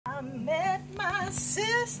I met my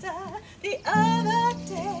sister the other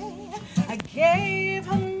day. I gave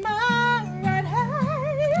her my right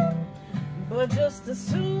hand, but just as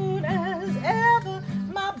soon as ever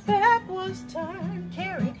my back was turned,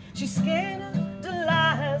 Cary, she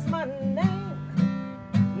scandalized my name.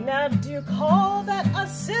 Now do you call that a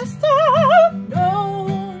sister?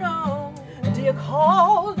 No, no. Do you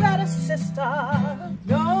call that a sister?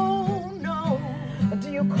 No, no.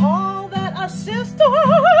 Do you call that a sister?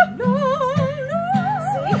 No, no.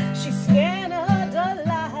 See, she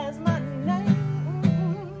scandalized my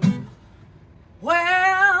name.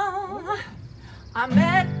 Well, I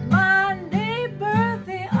met my neighbor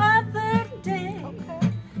the other day.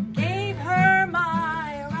 Okay. Gave her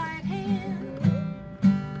my right hand.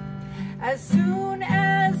 As soon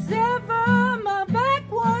as ever my back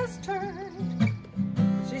was turned,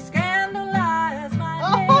 she scandalized my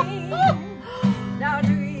name. Now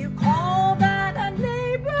do you call that a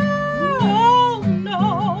neighbor? No,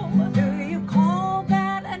 no. Do you call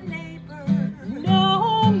that a neighbor?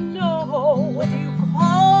 No, no. Do you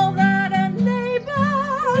call that a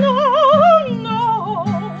neighbor? No, no.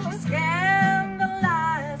 She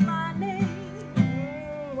scandalized my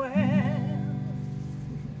name. Well,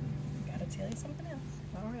 gotta tell you something else.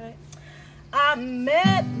 All right. I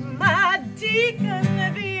met my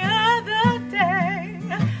deacon the other day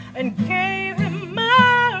and gave him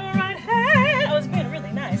my right hand. I was being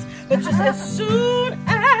really nice, but just as soon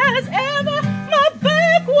as ever my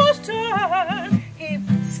back was turned, he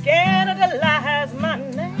scandalized my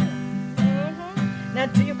name. Now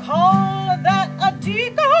do you call that a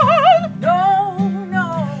deacon? No,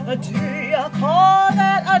 no. Do you call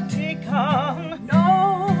that a deacon?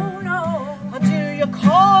 No, no. Do you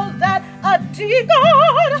call that a deacon?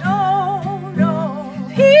 No, no.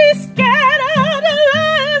 He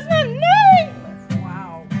scandalized my name.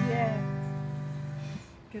 Wow. Yeah.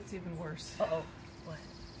 Gets even worse. Uh-oh. What?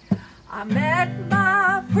 I met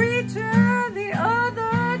my preacher the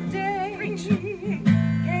other day. Preach.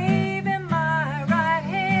 Gave him my right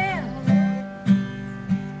hand.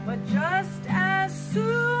 But just as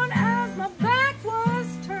soon as my back was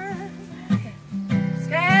turned,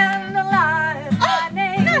 scandalized my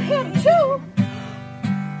name. Not him too.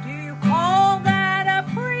 Do you call that a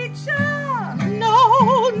preacher?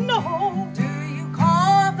 No, no. Do you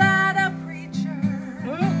call that a preacher?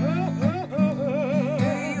 Do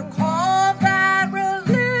you call that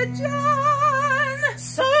religion?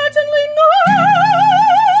 Certainly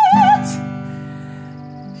not.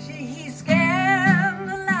 He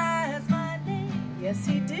scandalized my name. Yes,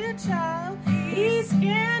 he did, child. He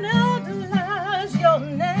scandalized